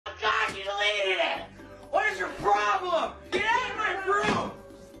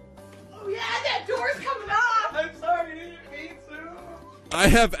I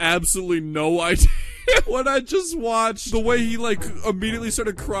have absolutely no idea what I just watched. The way he, like, immediately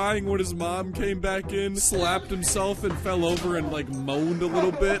started crying when his mom came back in, slapped himself and fell over and, like, moaned a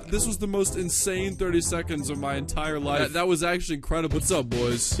little bit. This was the most insane 30 seconds of my entire life. That was actually incredible. What's up,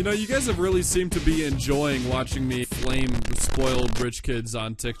 boys? You know, you guys have really seemed to be enjoying watching me flame spoiled rich kids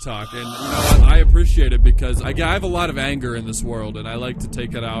on TikTok. And, you know what? I appreciate it because I have a lot of anger in this world, and I like to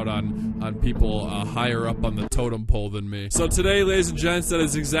take it out on people higher up on the totem pole than me. So today, ladies and gents, that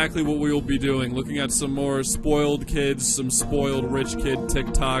is exactly what we will be doing. Looking at some more spoiled kids, some spoiled rich kid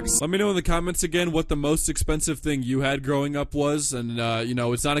TikToks. Let me know in the comments again what the most expensive thing you had growing up was. And, you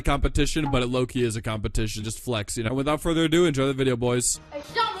know, it's not a competition, but it low-key is a competition. Just flex, you know. And without further ado, enjoy the video, boys. Hey,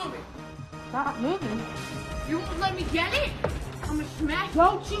 stop moving. Stop moving. You won't let me get it? I'm gonna smack.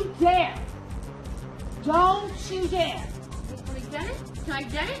 Don't you dare. Don't you dare. Can I get it? Can I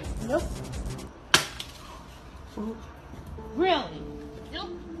get it? Nope. Really? Nope.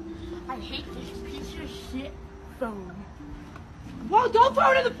 I hate this piece of shit phone. Well, don't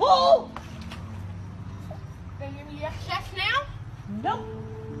throw it in the pool. Are you gonna be excess now? Nope.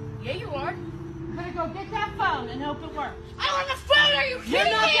 Yeah, you are. I'm gonna go get that phone and hope it works. I don't have a phone. Are you kidding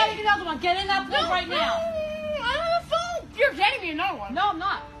You're not me? getting another one. Get in that pool right now. I don't have a phone. You're getting me another one. No, I'm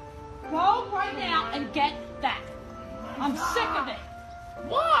not. Go right now and get that. I'm sick of it.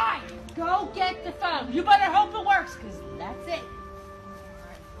 Why? Go get the phone. You better hope it works, because that's it.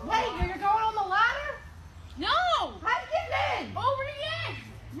 Wait, you're going on the ladder? No. How you getting in? Over the edge.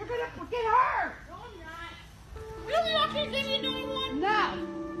 You're gonna get hurt. No, I'm not. Really not gonna give me another one? No,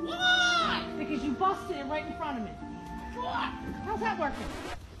 Why? because you busted it right in front of me. What? How's that working?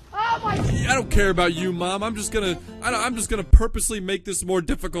 Oh my! I don't care about you, Mom. I'm just gonna purposely make this more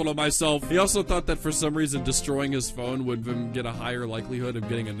difficult on myself. He also thought that for some reason destroying his phone would get a higher likelihood of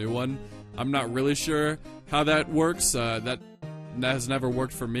getting a new one. I'm not really sure how that works. That has never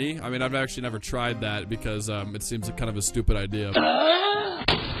worked for me. I mean, I've actually never tried that because it seems like kind of a stupid idea.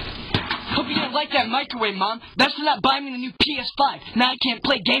 Hope you didn't like that microwave, Mom. That's for not buying me the new PS5. Now I can't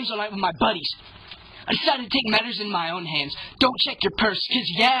play games all night with my buddies. I decided to take matters in my own hands. Don't check your purse, because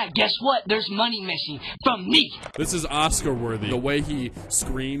yeah, guess what? There's money missing. From me. This is Oscar-worthy. The way he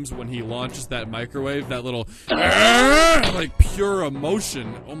screams when he launches that microwave, that little, like, pure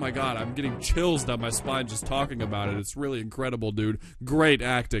emotion. Oh my god, I'm getting chills down my spine just talking about it. It's really incredible, dude. Great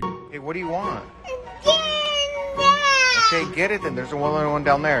acting. Hey, what do you want? Okay, get it then. There's another one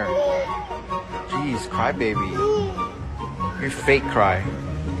down there. Jeez, crybaby. You're fake cry.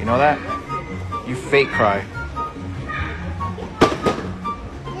 You know that? You fake cry.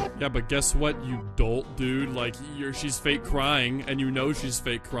 Yeah, but guess what, you dolt, dude? Like, she's fake crying, and you know she's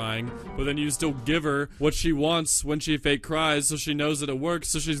fake crying, but then you still give her what she wants when she fake cries, so she knows that it works,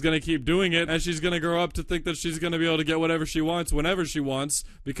 so she's gonna keep doing it, and she's gonna grow up to think that she's gonna be able to get whatever she wants whenever she wants,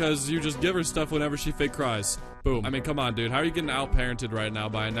 because you just give her stuff whenever she fake cries. Boom. I mean, come on, dude. How are you getting out-parented right now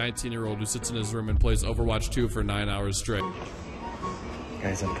by a 19-year-old who sits in his room and plays Overwatch 2 for 9 hours straight?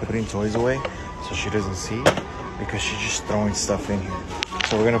 Guys, I'm putting toys away so she doesn't see because she's just throwing stuff in here.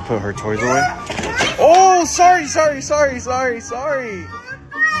 So we're gonna put her toys away. Oh, sorry.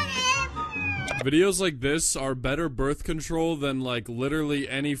 Videos like this are better birth control than, like, literally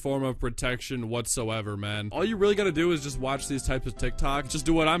any form of protection whatsoever, man. All you really gotta do is just watch these types of TikToks. Just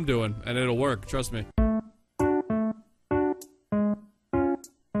do what I'm doing, and it'll work. Trust me.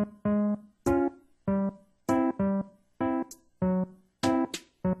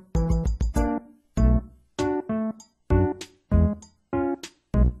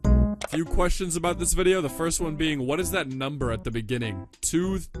 Few questions about this video. The first one being, what is that number at the beginning?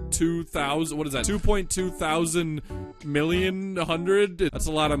 2,000? What is that? 2.2 thousand million 100? That's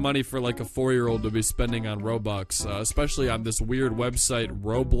a lot of money for like a 4-year-old to be spending on Robux, especially on this weird website,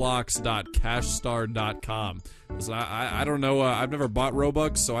 roblox.cashstar.com. So I don't know. I've never bought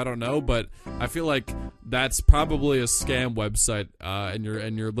Robux, so I don't know. But I feel like that's probably a scam website,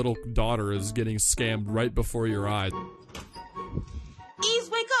 and your little daughter is getting scammed right before your eyes.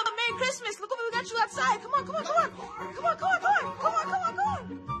 Ease, wake up! Merry Christmas! Look what we got you outside! Come on! Come on!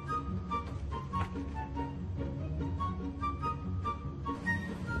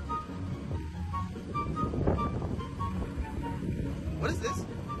 What is this?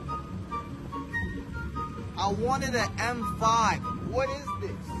 I wanted an M5. What is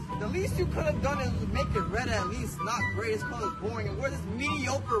this? The least you could have done is make it red at least. Not great. This color's boring. And where's this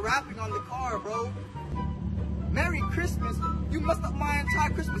mediocre wrapping on the car, bro? Merry Christmas. You messed up my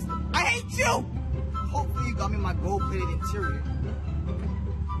entire Christmas. I hate you! Hopefully you got me my gold-plated interior.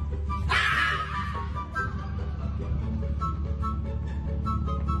 Ah!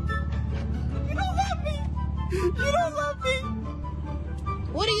 You don't love me! You don't love me!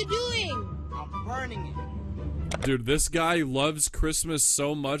 burning it. Dude, this guy loves Christmas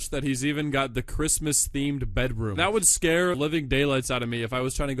so much that he's even got the Christmas-themed bedroom. That would scare living daylights out of me if I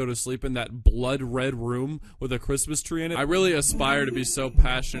was trying to go to sleep in that blood red room with a Christmas tree in it. I really aspire to be so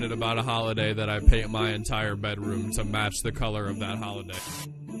passionate about a holiday that I paint my entire bedroom to match the color of that holiday.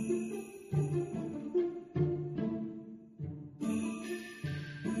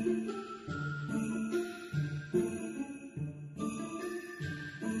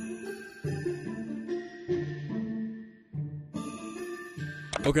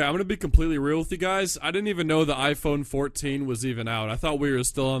 Okay, I'm gonna be completely real with you guys. I didn't even know the iPhone 14 was even out. I thought we were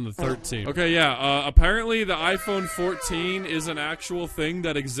still on the 13. Okay, yeah, apparently the iPhone 14 is an actual thing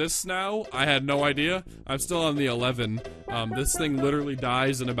that exists now. I had no idea. I'm still on the 11. This thing literally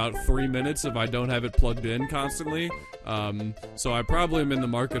dies in about 3 minutes if I don't have it plugged in constantly. So I probably am in the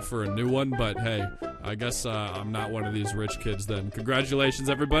market for a new one, but hey, I guess I'm not one of these rich kids then. Congratulations,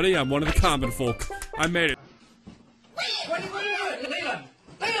 everybody. I'm one of the common folk. I made it. What are you doing? Leon!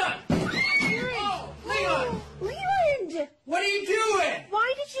 Leon! Oh, Leon! Leland! What are you doing?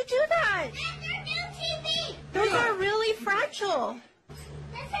 Why did you do that? That's our new TV. Those are really fragile.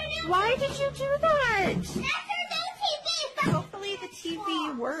 That's our new Why did you do that? That's our new TV. Hopefully the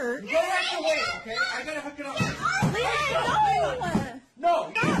TV works. Go right away, okay? I gotta hook it up. Leland,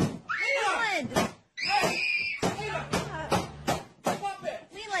 No! Stop! Leon! Leland! Hey! Leon! Stop it!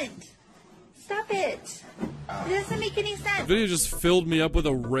 Leland! Stop it! It doesn't make any sense. The video just filled me up with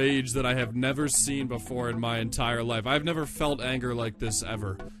a rage that I have never seen before in my entire life. I've never felt anger like this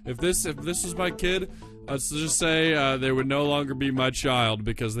ever. If this was my kid, let's just say they would no longer be my child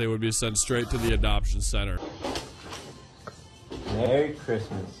because they would be sent straight to the adoption center. Merry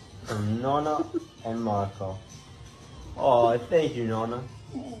Christmas from Nonna and Marco. Oh, thank you, Nonna.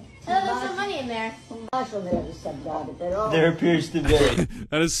 There's some money in there. There appears to be.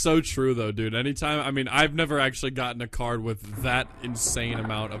 That is so true, though, dude. Anytime, I mean, I've never actually gotten a card with that insane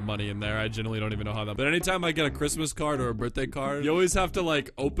amount of money in there. I genuinely don't even know how that. But anytime I get a Christmas card or a birthday card, you always have to, like,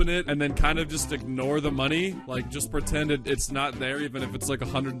 open it and then kind of just ignore the money. Like, just pretend it's not there, even if it's like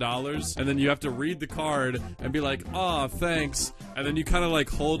 $100. And then you have to read the card and be like, "Aw, thanks." And then you kind of, like,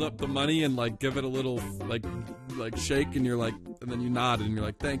 hold up the money and, like, give it a little, like shake, and you're like, and then you nod and you're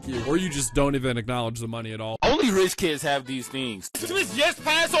like, "Thank you." Or you just don't even acknowledge the money at all. Only rich kids have these things. Christmas just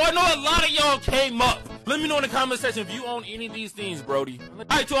passed, so I know a lot of y'all came up. Let me know in the comment section if you own any of these things, Brody.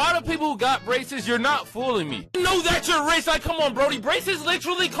 Alright, to all the people who got braces, you're not fooling me. You know that you're rich. Like, come on, Brody. Braces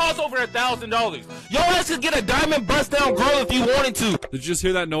literally cost over $1,000. Your ass could get a diamond bust down girl if you wanted to. Did you just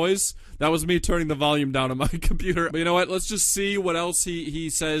hear that noise? That was me turning the volume down on my computer. But you know what? Let's just see what else he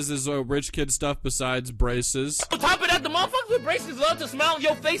says is rich kid stuff besides braces. On top of that, the motherfuckers with braces love to smile on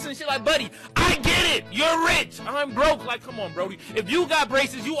your face and shit like, buddy, I get it. You're rich. I'm broke. Like, come on, Brody. If you got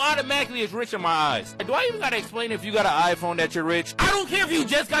braces, you automatically is rich in my eyes. Do I even gotta explain if you got an iPhone that you're rich? I don't care if you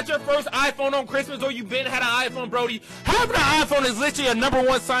just got your first iPhone on Christmas or you been had an iPhone, Brody. Having an iPhone is literally a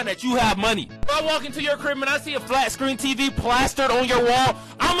 #1 sign that you have money. If I walk into your crib and I see a flat screen TV plastered on your wall,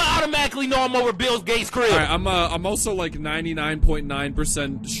 I'ma automatically know I'm over Bill Gates' crib. Alright, I'm also like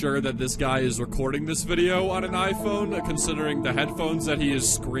 99.9% sure that this guy is recording this video on an iPhone, considering the headphones that he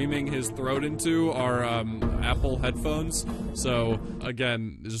is screaming his throat into are Apple headphones. So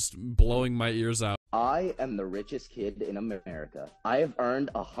again, just blowing my ears out. I am the richest kid in America. I have earned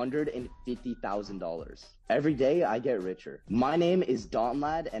 $150,000. Every day I get richer. My name is Don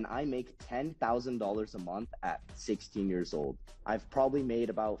Lad and I make $10,000 a month at 16 years old. I've probably made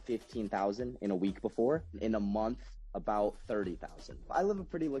about 15,000 in a week before. In a month, about 30,000. I live a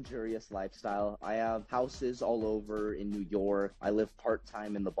pretty luxurious lifestyle. I have houses all over in New York. I live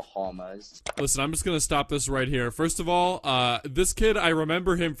part-time in the Bahamas. Listen, I'm just gonna stop this right here. First of all, this kid, I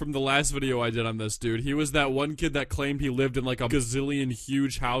remember him from the last video I did on this dude. He was that one kid that claimed he lived in like a gazillion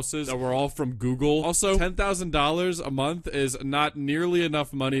huge houses that were all from Google. Also, $10,000 a month is not nearly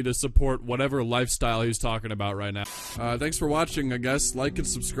enough money to support whatever lifestyle he's talking about right now. Thanks for watching, I guess. Like and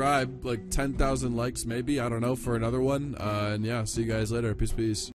subscribe. Like 10,000 likes maybe, I don't know, for another one. And yeah, see you guys later. Peace.